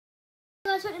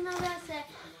guys, welcome to my birthday.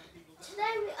 Today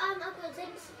I've got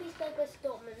Zenit Petersburg versus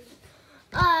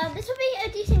Dortmund. This will be a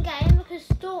decent game because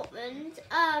Dortmund,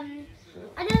 I know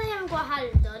they haven't got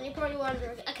Haaland on. You're probably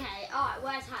wondering, okay, alright,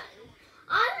 where's Haaland?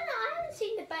 I don't know, I haven't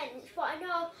seen the bench, but I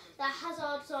know that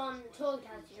Hazard's on talking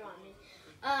heads, you know what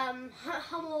I mean?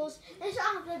 Hummels, they should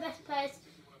have the best players.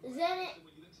 Zenit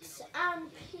and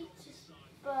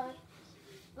Petersburg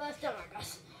versus Dortmund,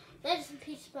 guys. Zenit and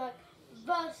Petersburg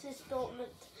versus Dortmund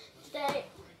today.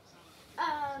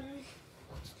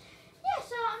 Yeah,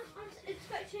 so I'm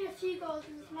expecting a few goals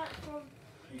in this match from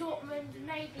Dortmund,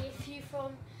 maybe a few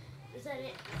from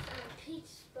Zenit and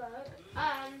Petersburg.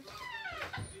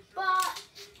 But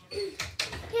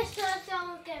yes, so let's go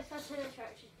on again first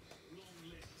introduction.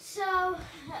 So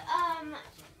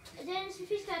Zenit and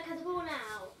Petersburg has the ball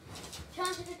now.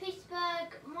 Chances for Petersburg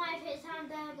might have hit his hand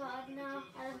there, but no,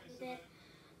 I don't think he did.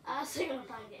 So I'm gonna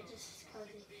bang it, just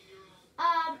cozy.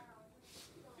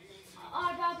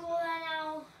 Our bad ball there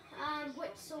now.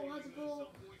 Witzel has the ball.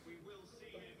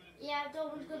 Yeah,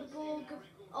 Dortmund's got the ball. Good,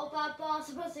 bad pass.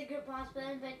 I was a good pass, but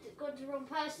then they got to the wrong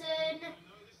person.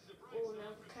 Oh no,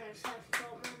 kind of sad for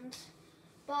Dortmund.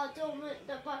 But Dortmund,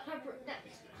 but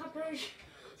coverage.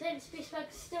 Zenit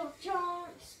Petersburg still a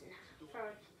chance. Nah, throw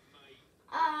it.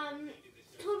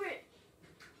 Scorebridge.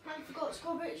 I forgot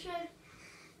Scorebridge.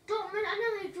 Dortmund, I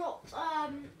know they dropped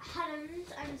Haaland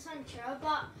and Sancho,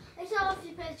 but they still have a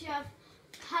few players. You have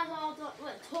Hazard,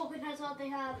 talking Hazard, they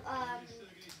have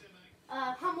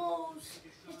Hummels,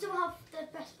 they still have the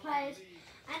best players,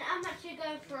 and I'm actually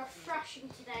going for a thrashing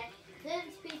today.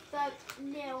 Zenit Petersburg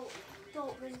 0,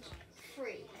 Dortmund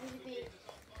 3. And it'll be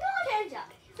no change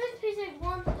that. Zenit Petersburg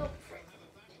 1, Dortmund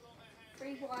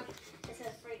 3. 3-1 instead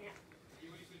of 3 now.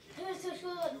 Who has still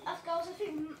scored enough goals? I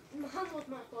think Hummels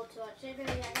might score 2 actually.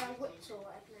 Maybe Witzel or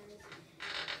whatever his name is.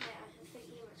 Yeah, I think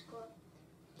he might score.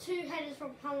 2 headers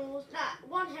from Hummels. Nah,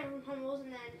 1 header from Hummels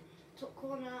and then took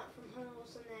corner from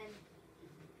Hummels and then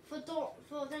for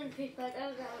Zenit Petersburg,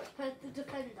 the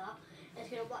defender is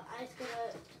gonna go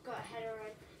a header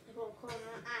and the ball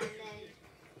corner, and then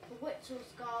for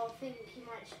Witzel's goal, I think he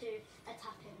might just do a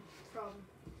tap in from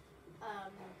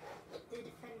the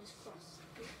defender's cross.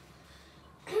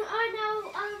 I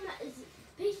know,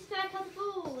 Petersburg has the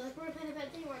ball. They're probably playing a bit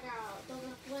deep right now. Don't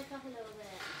have to wake up a little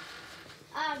bit.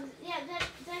 Yeah,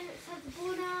 then it has the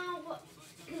ball now.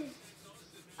 Good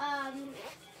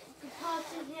pass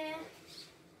in here.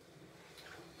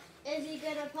 Is he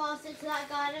gonna pass it to that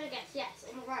guy? I don't guess. Yes,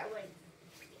 on the right wing.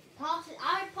 Pass it.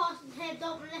 I passed it here.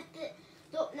 Dortmund left it.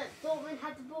 Dortmund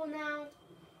had the ball now.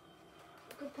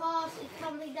 Good pass. He's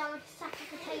coming down like a sack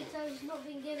of potatoes. He's not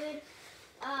been given.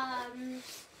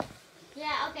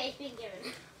 Yeah, okay, it's been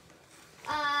given.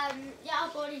 Yeah, oh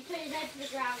god, he's putting his head to the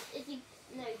ground. Is he?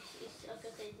 No, I was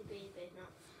gonna say he's being big now.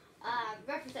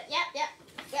 Reference that. Yep,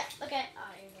 okay.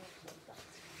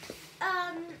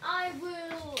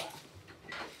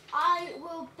 I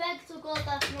will beg to God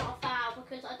that's not a foul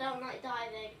because I don't like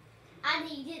diving. And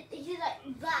he did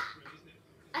like that.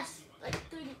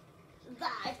 Doing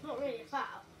that, it's not really a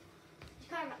foul. He's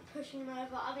kind of like pushing him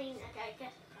over. I mean, okay, I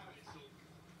guess.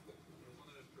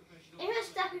 If you're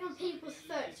stepping on people's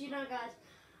foot, you know, guys,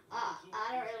 I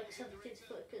don't really like stepping on people's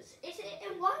foot because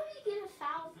why would you get a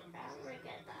foul for that? I don't really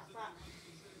get that, but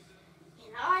you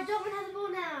know, I don't want to have the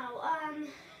ball now.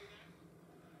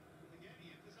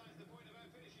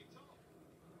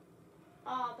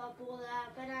 Bad ball there,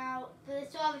 but now they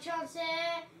still have a chance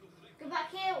here. Go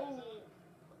back here. Ooh.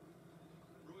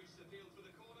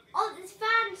 Oh, this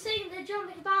fan saying they're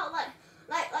jumping about like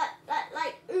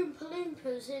Oompa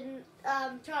Loompas in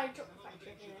trying to drop the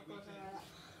factory here, or something like that.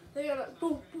 They're like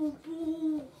boom, boom,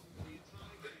 boom.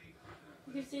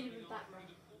 You can see them in the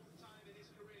background.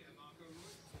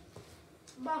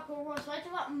 Marco Royce. What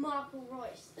about Marco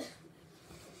Royce?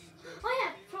 Oh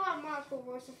yeah, talk about Marco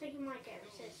Royce. I think he might get an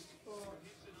assist for.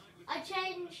 I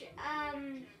change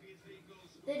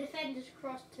the defender's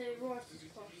cross to Royce's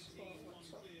cross for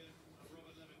Witzel.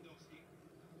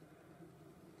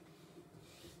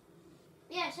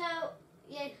 Yeah, so,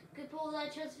 yeah, good ball there,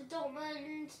 chance for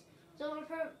Dortmund. Dortmund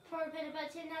probably playing a better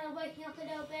team now, they're waking up a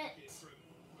little bit.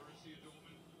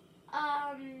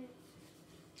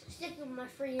 Sticking with my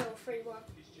 3 or 3-1.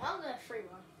 I'll go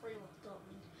 3-1. 3-1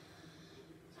 Dortmund.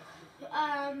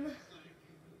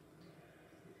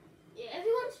 Yeah, if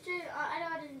you want to do, I know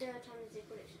I didn't do a Champions League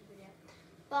prediction video,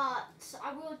 but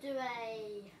I will do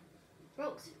a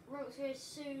Rocks video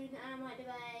soon, and I might do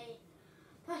a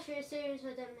Push very soon, so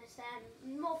I don't miss them.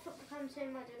 More football comes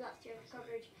soon. I do Lazio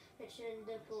coverage, mentioning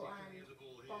Liverpool and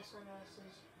Barcelona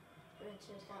versus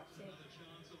Leipzig.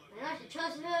 And actually,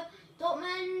 Chelsea,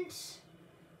 Dortmund.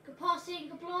 Good pass passing,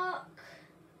 good block.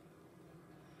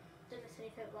 Didn't miss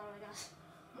anything well, I guess.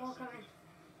 More coming.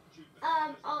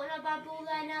 Oh, no bad ball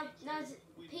there. Now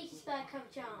Petersburg have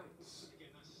a chance.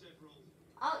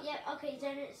 Oh, yeah, okay,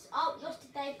 Zenit's. Oh, lost to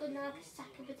Dave. Good now, a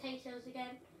sack of potatoes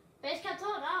again. But it's kept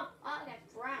on. Oh, okay,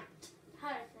 Brandt.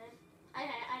 Heard of him. I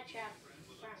actually have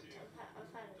Brandt.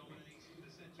 I've heard of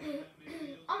him.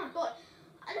 Oh my god.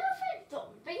 I never played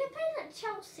Dortmund, but you're playing at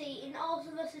Chelsea in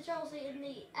Arsenal versus Chelsea in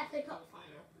the FA Cup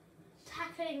final.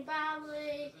 Tackling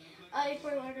badly. You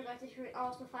probably wonder about if you're an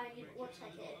Arsenal fan, you didn't watch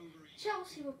that game.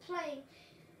 Chelsea were playing.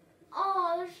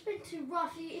 Oh, it's been too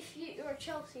rough. If you're a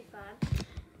Chelsea fan,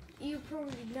 you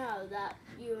probably know that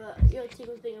your team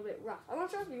was being a bit rough. I'm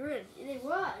not sure if you were in. They were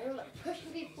like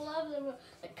pushing people over. They were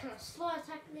like kind of slow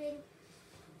tackling.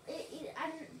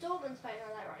 And Dortmund's playing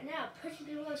like that right now, pushing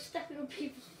people over, stepping on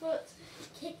people's foot,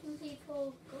 kicking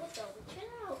people. God, Dortmund, chill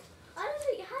out. I don't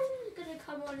think Hans gonna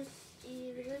come on if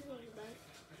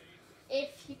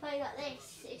you play like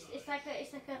this. It's like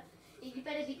a. You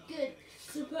better be good.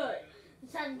 Support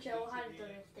Sancho or Hans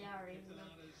if they are even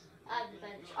on the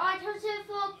bench. Alright, time for Zenit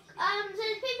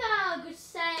people. Good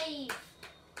save.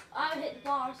 I hit the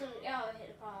bar or something. Oh, I hit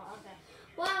the bar. Okay.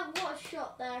 Well, what a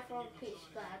shot there from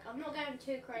Petersburg. I'm not going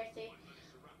too crazy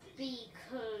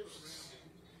because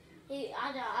I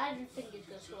didn't think he was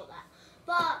going to score that.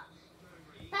 But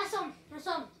that's on.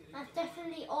 That's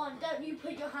definitely on. Don't you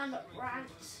put your hand up,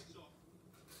 Brandt.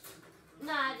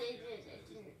 Nah, it didn't. It's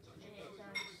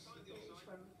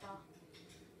from the bar.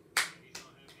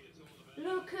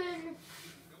 Look and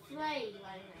play, like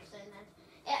I was saying then.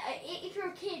 If you're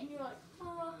a kid and you're like,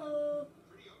 oh.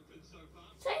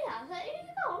 Say that. Say, here you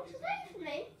go. Say it for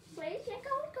me, please. Yeah, go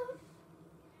on.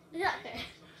 Exactly.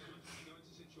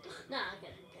 No, I get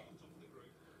it.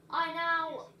 I now,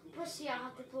 pussy, I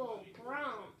have the ball.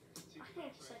 Brown. I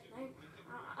think it's like name.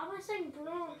 Am I saying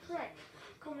Brown correct?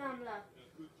 Come down below.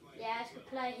 Yeah, it's a good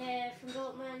play here from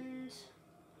Dortmund.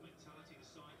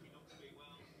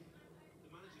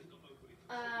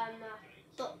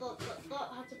 Dot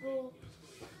had the ball.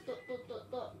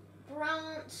 Dot.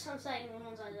 Brandt. I'm saying the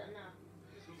ones I don't know.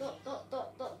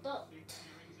 Dot.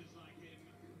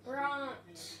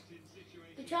 Brandt.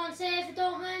 Good chance here for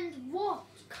Dortmund. What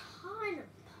kind of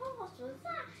pass was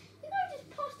that? You guys just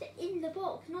passed it in the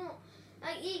box, not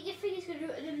like you think he's gonna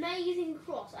do an amazing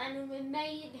cross and an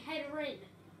amazing header in.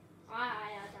 I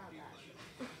doubt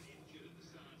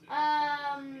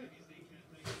that.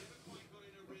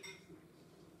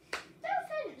 No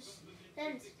offense,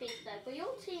 then to speak though, but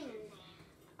your team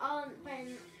aren't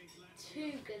playing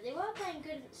too good. They were playing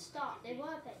good at the start.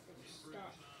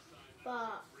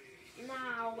 But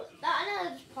now I know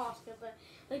they just passed it, but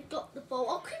they got the ball.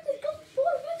 Oh, they got the ball.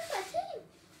 Look at that team.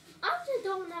 After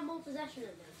don't have more possession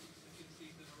of them,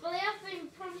 but they have been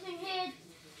promising here.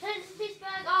 Turns to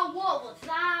Petersburg. Oh, what was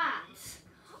that?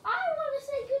 I want to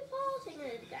say good passing in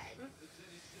this game,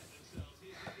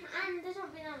 and there's not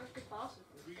been that much good passing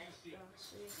in this game.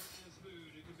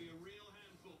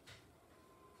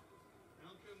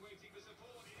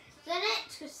 Zenit,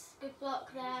 good block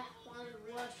there. One of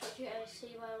the worst shots you ever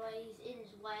see, by the way. He's in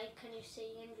his way. Can you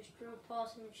see him just drill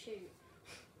past him and shoot?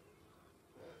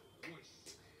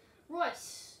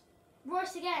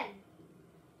 Royce again.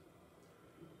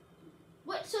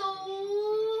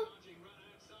 Witzel.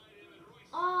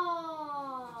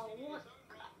 Oh, what?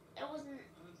 It wasn't.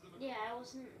 Yeah, it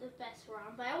wasn't the best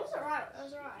round, but it was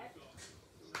alright.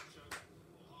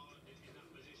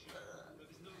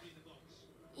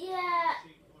 Yeah.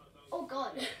 Oh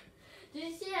god. Did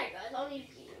you see that, guys? Only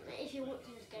if you're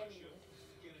watching this game, you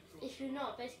would. If you're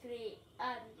not, basically,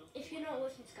 if you're not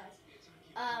watching this, guys,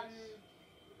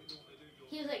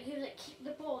 he was like kick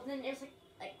the ball, and then it was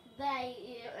like there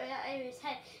in his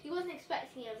head. He wasn't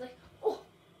expecting it. I was like, oh.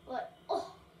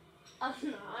 I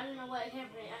don't know where it came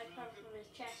from. It came from his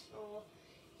chest or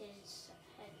his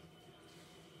head.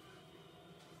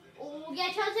 Oh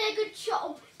yeah, trying to say a good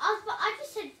shot. Oh, I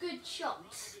just said good shot.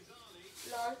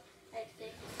 Lol.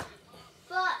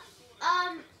 But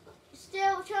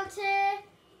still chance here.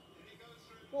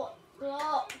 What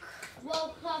block?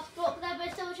 World class block there,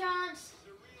 but still a chance.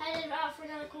 Headed out for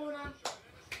another corner.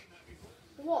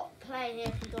 What play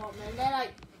here for Dortmund?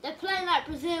 They're playing like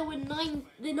Brazil in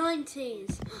the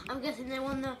 90s. I'm guessing they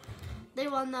won the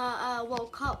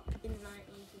World Cup in the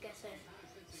 90s. I'm guessing.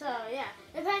 So yeah,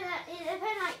 they're playing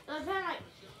like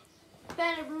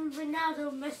better than Ronaldo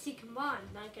and Messi combined.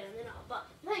 I'm kidding, they're not, but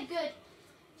they're good.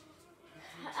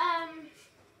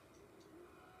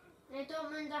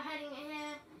 Dortmund are heading it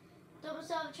here. Dortmund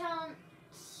still have a chance.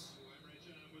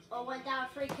 Oh, went down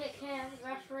free kick here. The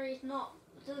referee's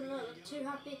doesn't look too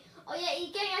happy. Oh yeah,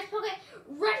 he's getting out of his pocket.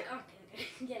 Red. Okay.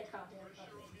 get a copy.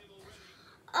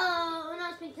 Oh,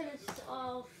 nice big tennis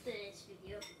of this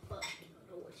video, but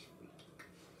no, it's free kick.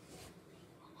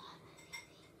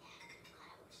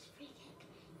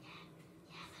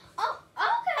 Oh,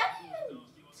 okay. I don't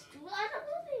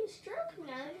want to be stroking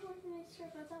now. I don't want to be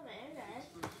stroking on top of my ear, guys.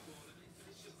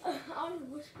 I was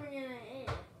whispering in her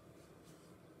ear.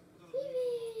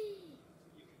 Phoebe!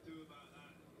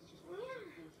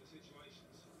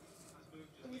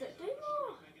 Do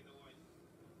more.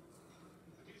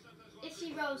 If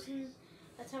she rolls in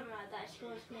a time like that, she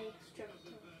wants me to stroke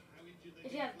it.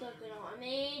 If you have dog, you know what I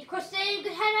mean. Crossing,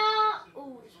 good header!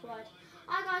 Oh, just wide.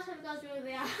 Hi guys, hope you guys will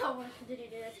be out. I want to continue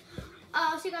to do this.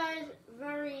 I'll see you guys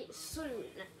very soon.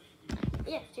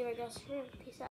 Yeah, see you guys soon. Peace out.